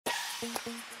Hello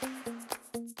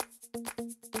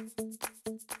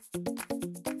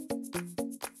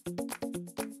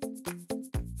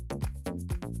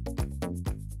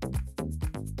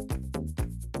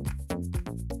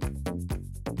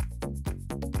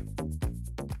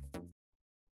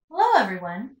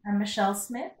everyone, I'm Michelle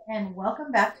Smith and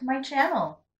welcome back to my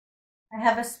channel. I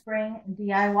have a spring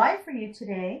DIY for you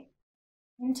today.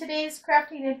 In today's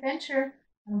crafting adventure,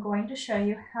 I'm going to show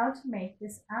you how to make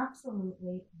this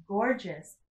absolutely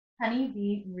gorgeous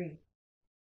honeybee wreath.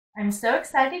 I'm so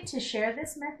excited to share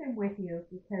this method with you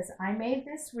because I made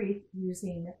this wreath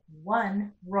using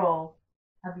one roll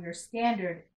of your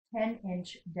standard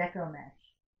 10-inch Deco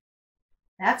mesh.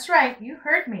 That's right, you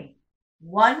heard me.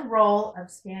 One roll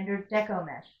of standard Deco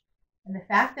mesh. And the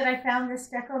fact that I found this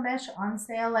Deco mesh on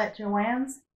sale at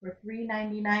Joann's for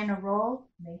 $3.99 a roll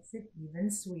makes it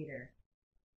even sweeter.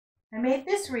 I made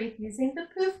this wreath using the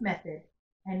poof method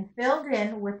and filled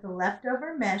in with the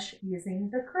leftover mesh using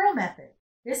the curl method.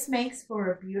 This makes for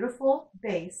a beautiful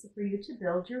base for you to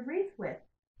build your wreath with.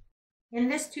 In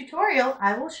this tutorial,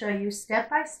 I will show you step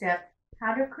by step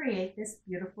how to create this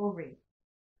beautiful wreath.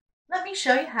 Let me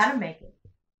show you how to make it.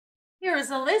 Here is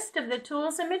a list of the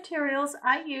tools and materials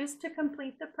I used to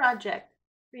complete the project.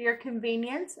 For your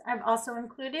convenience, I've also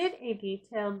included a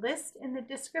detailed list in the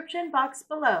description box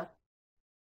below.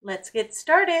 Let's get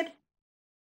started.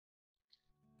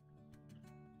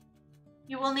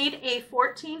 You will need a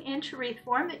 14-inch wreath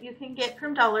form that you can get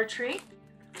from Dollar Tree.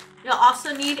 You'll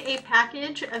also need a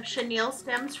package of chenille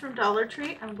stems from Dollar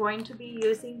Tree. I'm going to be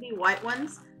using the white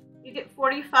ones. You get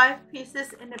 45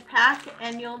 pieces in a pack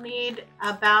and you'll need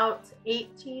about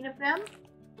 18 of them.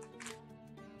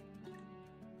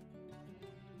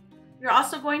 You're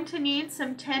also going to need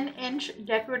some 10-inch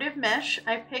decorative mesh.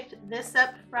 I picked this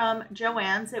up from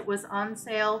Joann's. It was on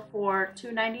sale for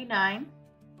 $2.99.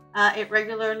 It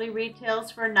regularly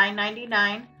retails for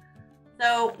 $9.99.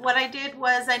 So what I did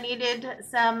was I needed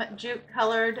some jute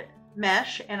colored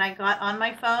mesh, and I got on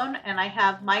my phone, and I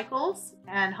have Michael's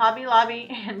and Hobby Lobby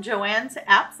and Joann's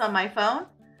apps on my phone.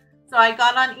 So I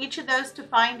got on each of those to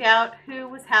find out who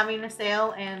was having a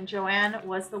sale, and Joann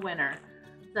was the winner.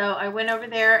 So I went over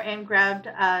there and grabbed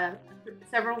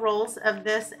several rolls of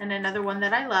this and another one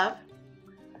that I love.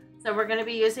 So we're going to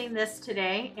be using this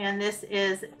today, and this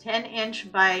is 10-inch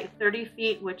by 30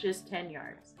 feet, which is 10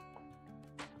 yards.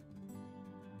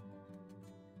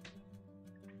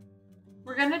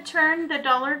 We're going to turn the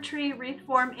Dollar Tree wreath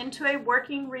form into a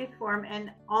working wreath form,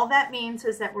 and all that means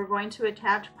is that we're going to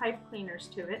attach pipe cleaners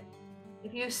to it.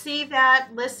 If you see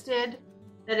that listed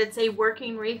that it's a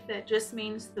working wreath, that just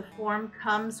means the form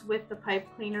comes with the pipe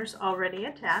cleaners already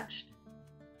attached.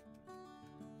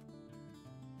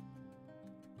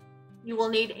 You will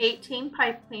need 18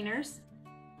 pipe cleaners,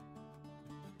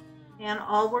 and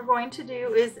all we're going to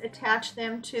do is attach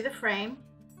them to the frame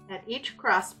at each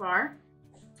crossbar.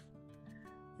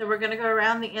 So we're going to go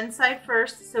around the inside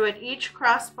first. So at each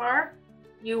crossbar,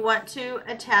 you want to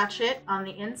attach it on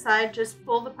the inside. Just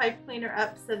pull the pipe cleaner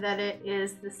up so that it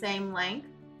is the same length,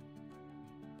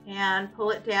 and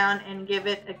pull it down and give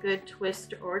it a good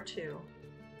twist or two.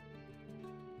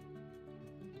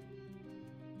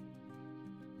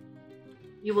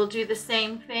 You will do the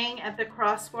same thing at the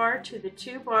crossbar to the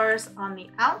two bars on the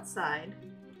outside.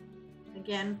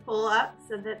 Again, pull up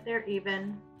so that they're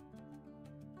even.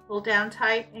 Pull down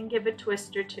tight and give a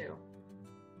twist or two.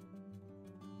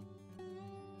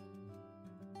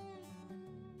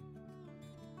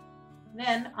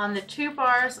 Then on the two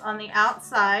bars on the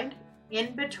outside,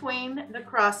 in between the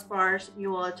crossbars, you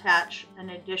will attach an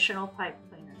additional pipe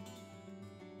cleaner.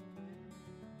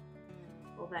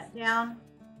 Pull that down.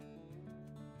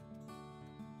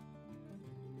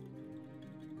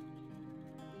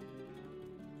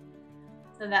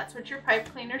 So that's what your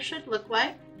pipe cleaner should look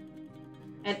like.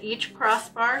 At each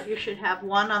crossbar, you should have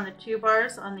one on the two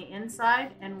bars on the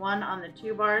inside and one on the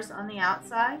two bars on the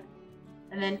outside.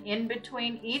 And then in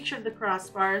between each of the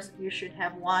crossbars, you should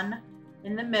have one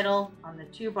in the middle on the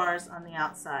two bars on the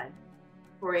outside,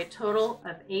 for a total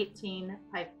of 18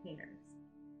 pipe cleaners.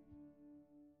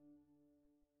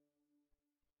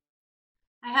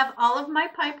 I have all of my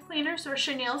pipe cleaners or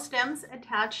chenille stems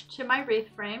attached to my wreath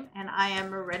frame, and I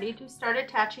am ready to start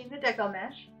attaching the Deco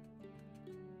mesh.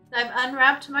 I've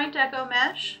unwrapped my Deco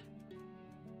mesh.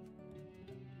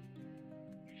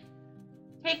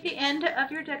 Take the end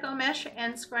of your Deco mesh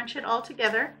and scrunch it all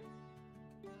together.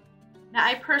 Now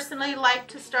I personally like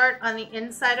to start on the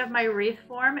inside of my wreath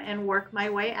form and work my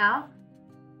way out.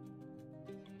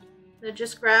 So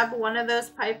just grab one of those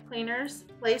pipe cleaners,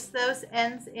 place those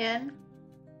ends in,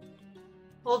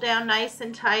 pull down nice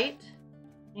and tight,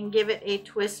 and give it a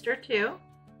twist or two.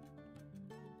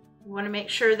 You want to make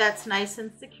sure that's nice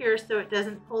and secure so it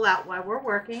doesn't pull out while we're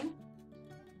working.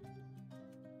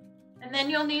 And then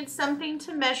you'll need something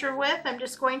to measure with. I'm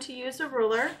just going to use a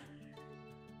ruler.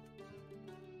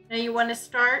 Now you want to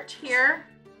start here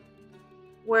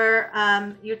where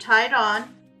you tied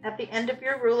on at the end of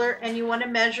your ruler, and you want to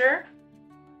measure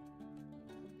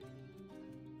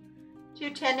to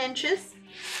 10 inches.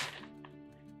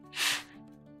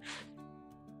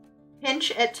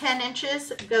 Pinch at 10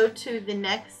 inches, go to the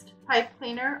next pipe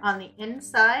cleaner on the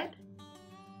inside.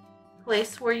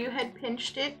 Place where you had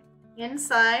pinched it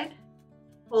inside.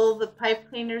 Pull the pipe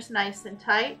cleaners nice and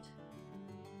tight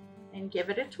and give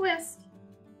it a twist.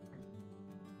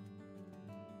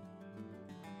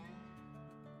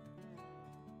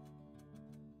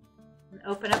 And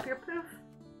open up your poof.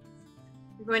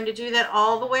 You're going to do that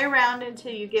all the way around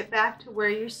until you get back to where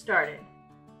you started.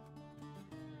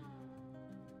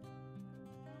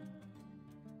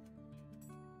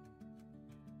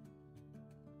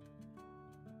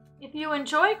 If you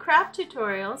enjoy craft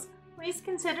tutorials, please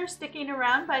consider sticking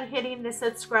around by hitting the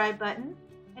subscribe button.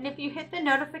 And if you hit the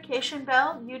notification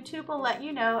bell, YouTube will let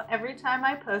you know every time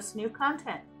I post new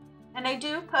content. And I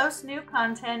do post new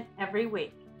content every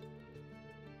week.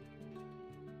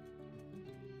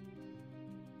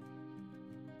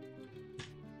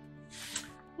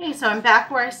 Okay, so I'm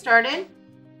back where I started.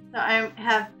 So I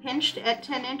have pinched at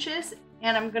 10 inches,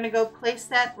 and I'm going to go place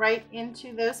that right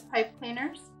into those pipe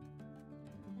cleaners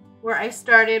where I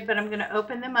started, but I'm going to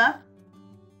open them up.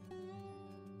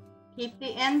 Keep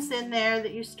the ends in there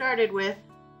that you started with,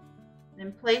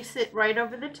 then place it right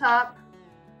over the top.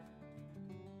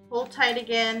 Pull tight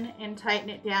again and tighten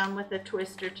it down with a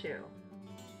twist or two.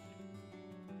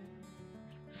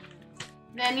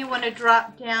 Then you want to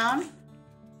drop down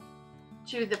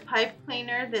to the pipe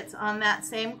cleaner that's on that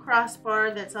same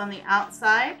crossbar that's on the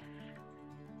outside.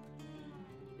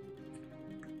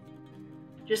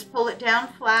 Just pull it down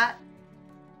flat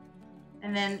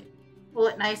and then pull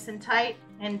it nice and tight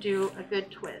and do a good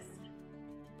twist.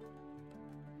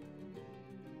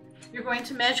 You're going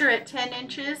to measure at 10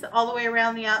 inches all the way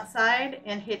around the outside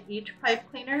and hit each pipe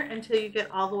cleaner until you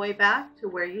get all the way back to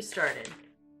where you started.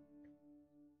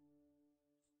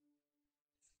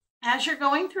 As you're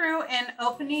going through and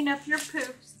opening up your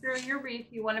poofs through your wreath,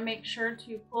 you want to make sure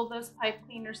to pull those pipe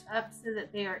cleaners up so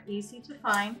that they are easy to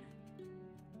find.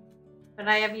 But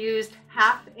I have used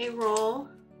half a roll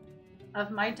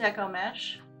of my Deco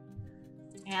mesh,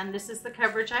 and this is the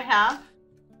coverage I have.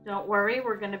 Don't worry,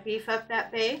 we're going to beef up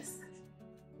that base.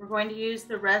 We're going to use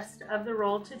the rest of the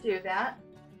roll to do that.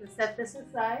 So set this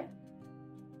aside.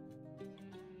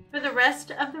 For the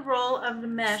rest of the roll of the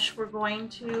mesh, we're going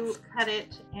to cut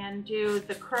it and do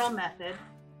the curl method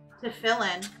to fill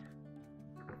in.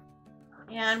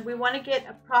 And we want to get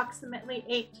approximately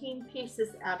 18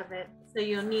 pieces out of it. So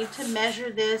you'll need to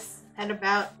measure this at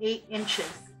about 8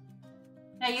 inches.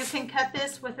 Now you can cut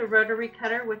this with a rotary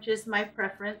cutter, which is my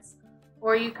preference,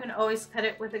 or you can always cut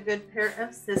it with a good pair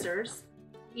of scissors.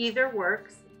 Either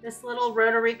works. This little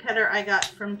rotary cutter I got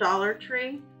from Dollar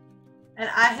Tree, and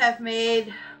I have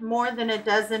made more than a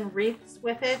dozen wreaths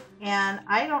with it, and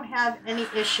I don't have any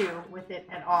issue with it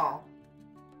at all.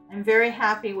 I'm very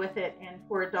happy with it, and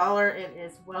for $1 it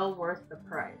is well worth the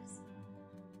price.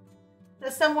 So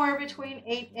somewhere between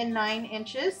 8 and 9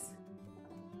 inches.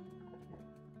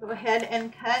 Go ahead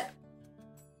and cut.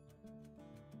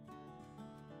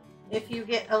 If you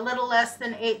get a little less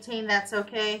than 18, that's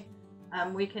okay.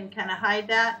 We can kind of hide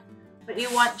that. But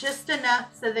you want just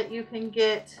enough so that you can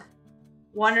get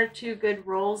 1 or 2 good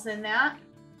rolls in that.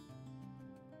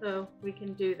 So we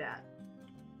can do that.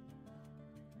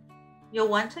 You'll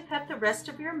want to cut the rest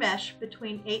of your mesh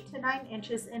between 8 to 9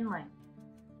 inches in length.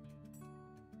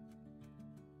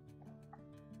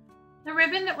 The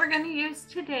ribbon that we're going to use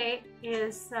today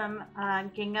is some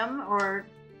gingham or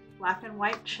black and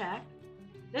white check.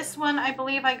 This one I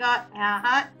believe I got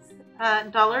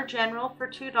at Dollar General for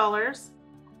 $2.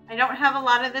 I don't have a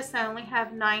lot of this, I only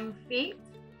have 9 feet.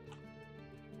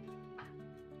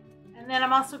 And then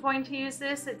I'm also going to use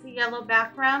this. It's a yellow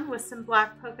background with some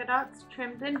black polka dots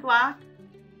trimmed in black.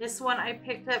 This one I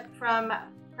picked up from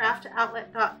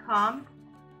craftoutlet.com.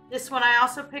 This one I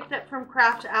also picked up from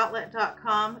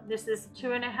craftoutlet.com. This is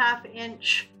 2.5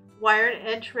 inch wired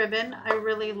edge ribbon. I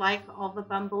really like all the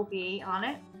bumblebee on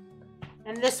it.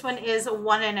 And this one is a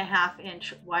 1.5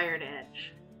 inch wired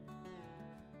edge.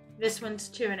 This one's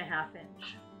 2.5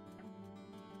 inch.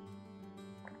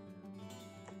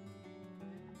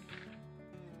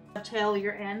 Dovetail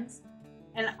your ends,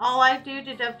 and all I do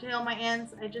to dovetail my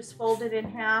ends, I just fold it in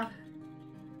half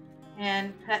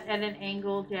and cut at an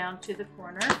angle down to the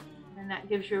corner, and that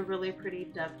gives you a really pretty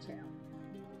dovetail.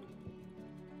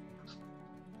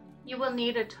 You will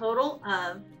need a total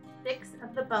of 6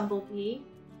 of the bumblebee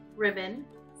ribbon,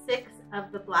 6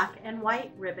 of the black and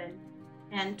white ribbon,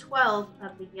 and 12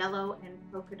 of the yellow and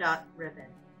polka dot ribbon.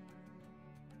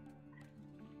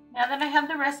 Now that I have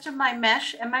the rest of my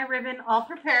mesh and my ribbon all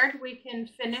prepared, we can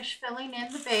finish filling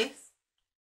in the base.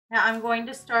 Now I'm going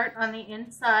to start on the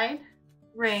inside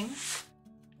ring.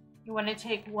 You want to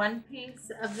take one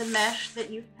piece of the mesh that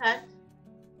you've cut,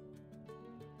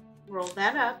 roll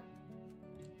that up.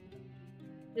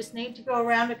 Just need to go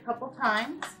around a couple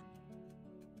times.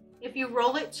 If you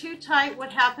roll it too tight,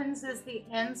 what happens is the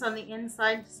ends on the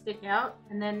inside stick out,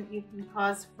 and then you can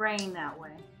cause fraying that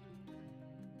way.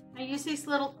 I use these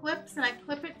little clips and I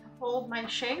clip it to hold my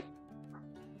shape.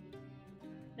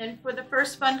 Then for the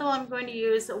first bundle, I'm going to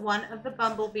use one of the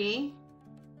bumblebee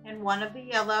and one of the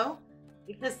yellow.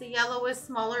 Because the yellow is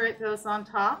smaller, it goes on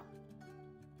top.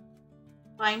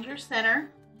 Find your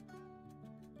center.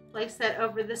 Place that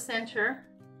over the center.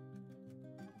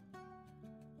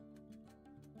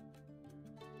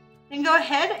 Then go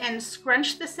ahead and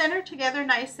scrunch the center together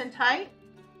nice and tight.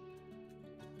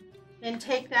 Then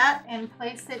take that and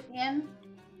place it in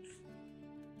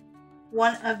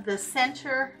one of the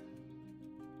center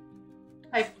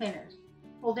pipe cleaners.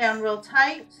 Pull down real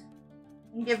tight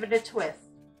and give it a twist.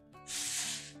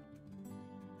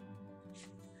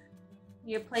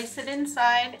 You place it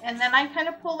inside, and then I kind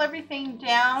of pull everything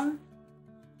down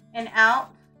and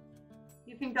out.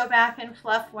 You can go back and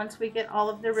fluff once we get all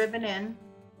of the ribbon in.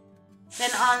 Then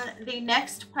on the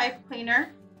next pipe cleaner,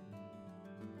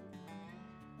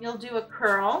 you'll do a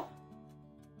curl.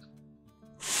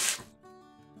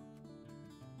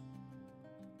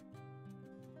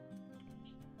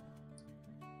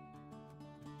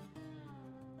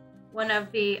 One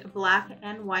of the black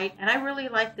and white, and I really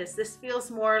like this. This feels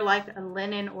more like a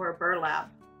linen or a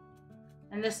burlap.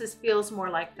 And this feels more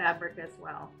like fabric as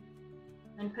well.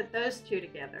 And put those two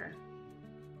together.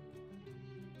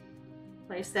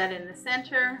 Place that in the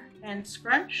center and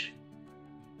scrunch.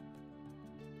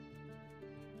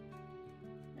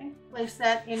 Okay, place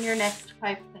that in your next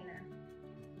pipe cleaner.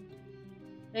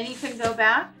 Then you can go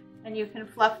back and you can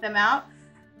fluff them out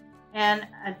and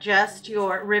adjust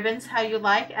your ribbons how you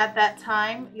like. At that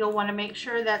time, you'll want to make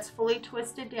sure that's fully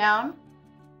twisted down.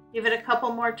 Give it a couple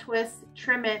more twists,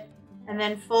 trim it, and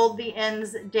then fold the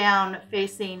ends down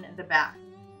facing the back.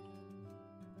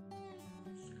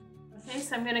 Okay,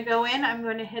 so I'm going to go in, I'm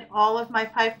going to hit all of my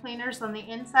pipe cleaners on the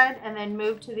inside and then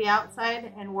move to the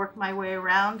outside and work my way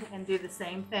around and do the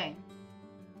same thing.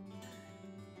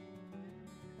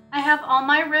 I have all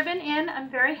my ribbon in, I'm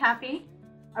very happy.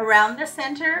 Around the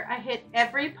center, I hit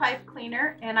every pipe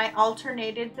cleaner and I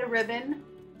alternated the ribbon.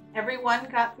 Every one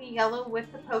got the yellow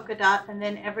with the polka dot, and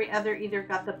then every other either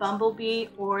got the bumblebee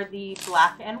or the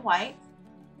black and white.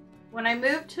 When I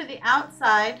moved to the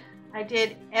outside, I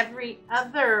did every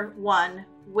other one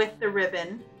with the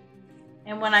ribbon.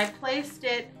 And when I placed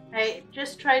it, I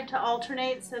just tried to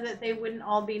alternate so that they wouldn't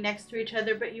all be next to each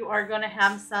other, but you are going to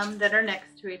have some that are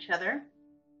next to each other.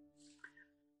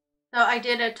 So I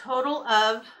did a total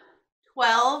of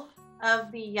 12 of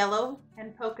the yellow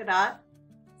and polka dot,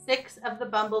 6 of the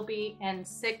bumblebee, and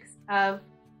 6 of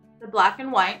the black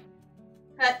and white,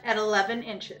 cut at 11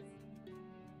 inches.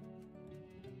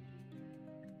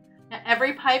 Now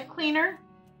every pipe cleaner,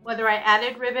 whether I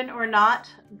added ribbon or not,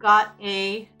 got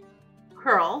a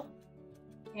curl.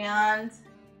 And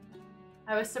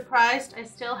I was surprised I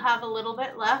still have a little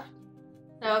bit left.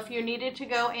 So if you needed to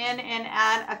go in and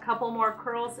add a couple more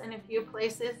curls in a few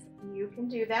places, you can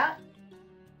do that.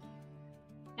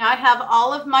 Now I have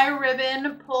all of my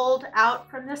ribbon pulled out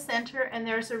from the center, and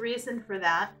there's a reason for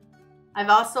that. I've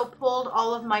also pulled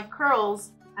all of my curls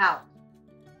out.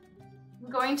 I'm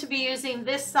going to be using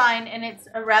this sign, and it's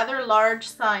a rather large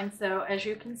sign, so as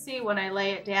you can see when I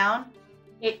lay it down,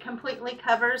 it completely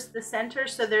covers the center,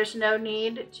 so there's no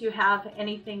need to have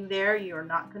anything there. You're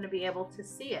not going to be able to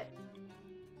see it.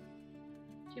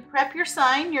 To prep your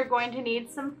sign, you're going to need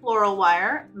some floral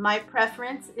wire. My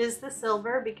preference is the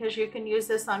silver because you can use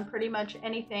this on pretty much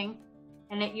anything,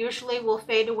 and it usually will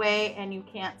fade away and you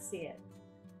can't see it.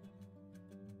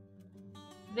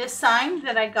 This sign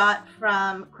that I got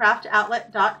from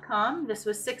craftoutlet.com, this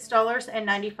was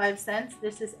 $6.95.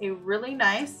 This is a really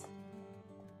nice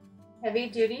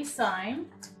heavy-duty sign.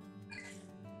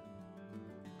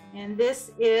 And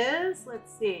this is,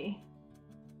 let's see,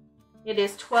 it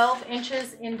is 12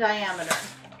 inches in diameter.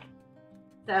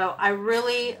 So I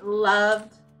really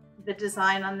loved the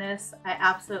design on this. I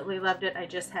absolutely loved it. I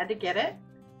just had to get it.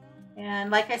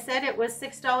 And like I said, it was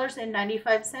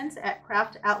 $6.95 at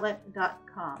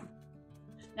craftoutlet.com.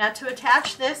 Now to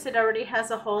attach this, it already has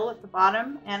a hole at the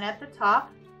bottom and at the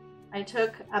top. I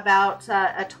took about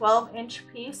a 12-inch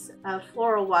piece of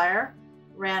floral wire,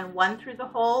 ran one through the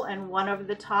hole and one over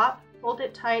the top, pulled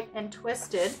it tight and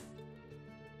twisted.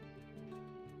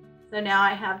 So now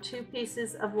I have 2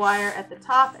 pieces of wire at the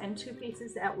top and 2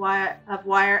 pieces of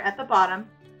wire at the bottom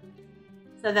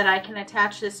so that I can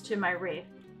attach this to my wreath.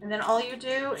 And then all you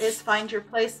do is find your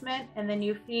placement, and then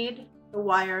you feed the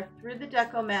wire through the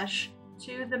Deco mesh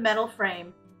to the metal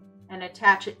frame and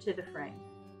attach it to the frame.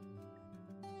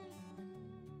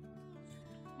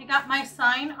 I got my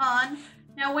sign on.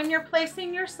 Now when you're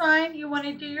placing your sign, you want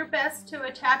to do your best to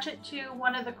attach it to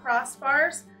one of the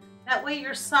crossbars. That way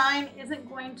your sign isn't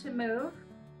going to move.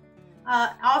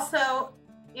 Also,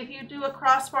 if you do a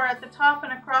crossbar at the top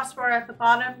and a crossbar at the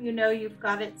bottom, you know you've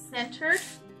got it centered.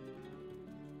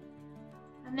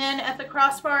 And then at the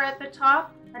crossbar at the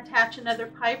top, attach another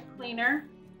pipe cleaner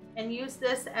and use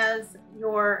this as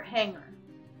your hanger.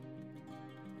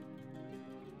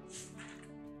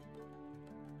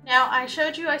 Now I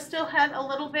showed you I still had a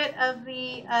little bit of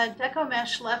the Deco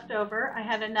mesh left over. I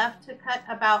had enough to cut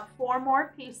about 4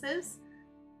 more pieces,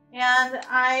 and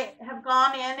I have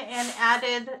gone in and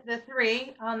added the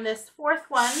 3 on this 4th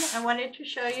one. I wanted to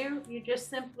show you, you just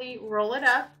simply roll it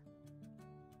up,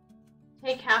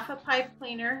 take half a pipe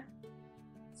cleaner,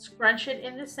 scrunch it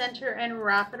in the center and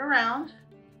wrap it around,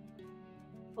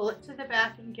 pull it to the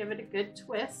back and give it a good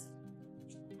twist.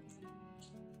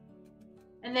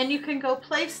 And then you can go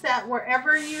place that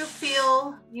wherever you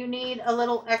feel you need a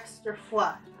little extra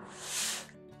fluff.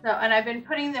 So, and I've been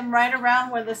putting them right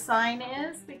around where the sign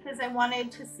is because I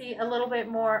wanted to see a little bit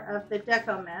more of the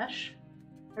Deco mesh.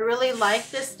 I really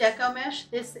like this Deco mesh.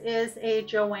 This is a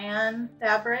Joann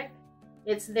fabric.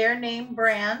 It's their name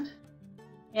brand.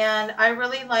 And I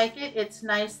really like it. It's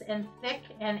nice and thick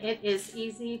and it is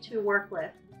easy to work with.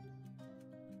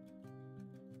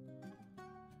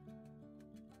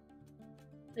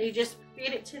 So you just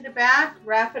feed it to the back,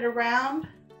 wrap it around,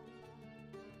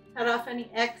 cut off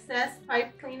any excess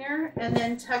pipe cleaner, and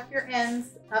then tuck your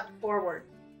ends up forward.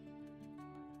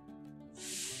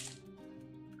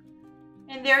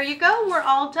 And there you go, we're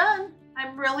all done.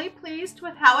 I'm really pleased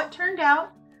with how it turned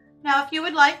out. Now if you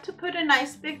would like to put a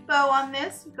nice big bow on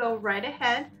this, go right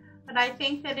ahead, but I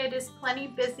think that it is plenty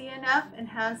busy enough and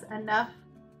has enough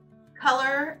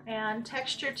color and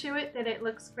texture to it that it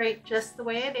looks great just the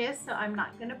way it is, so I'm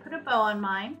not going to put a bow on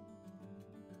mine.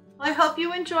 Well, I hope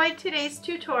you enjoyed today's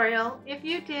tutorial. If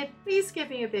you did, please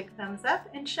give me a big thumbs up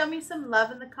and show me some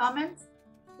love in the comments.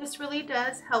 This really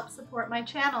does help support my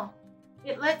channel.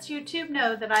 It lets YouTube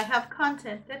know that I have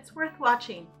content that's worth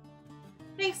watching.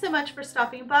 Thanks so much for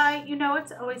stopping by. You know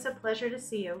it's always a pleasure to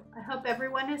see you. I hope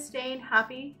everyone is staying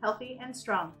happy, healthy, and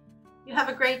strong. You have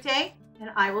a great day,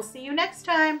 and I will see you next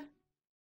time.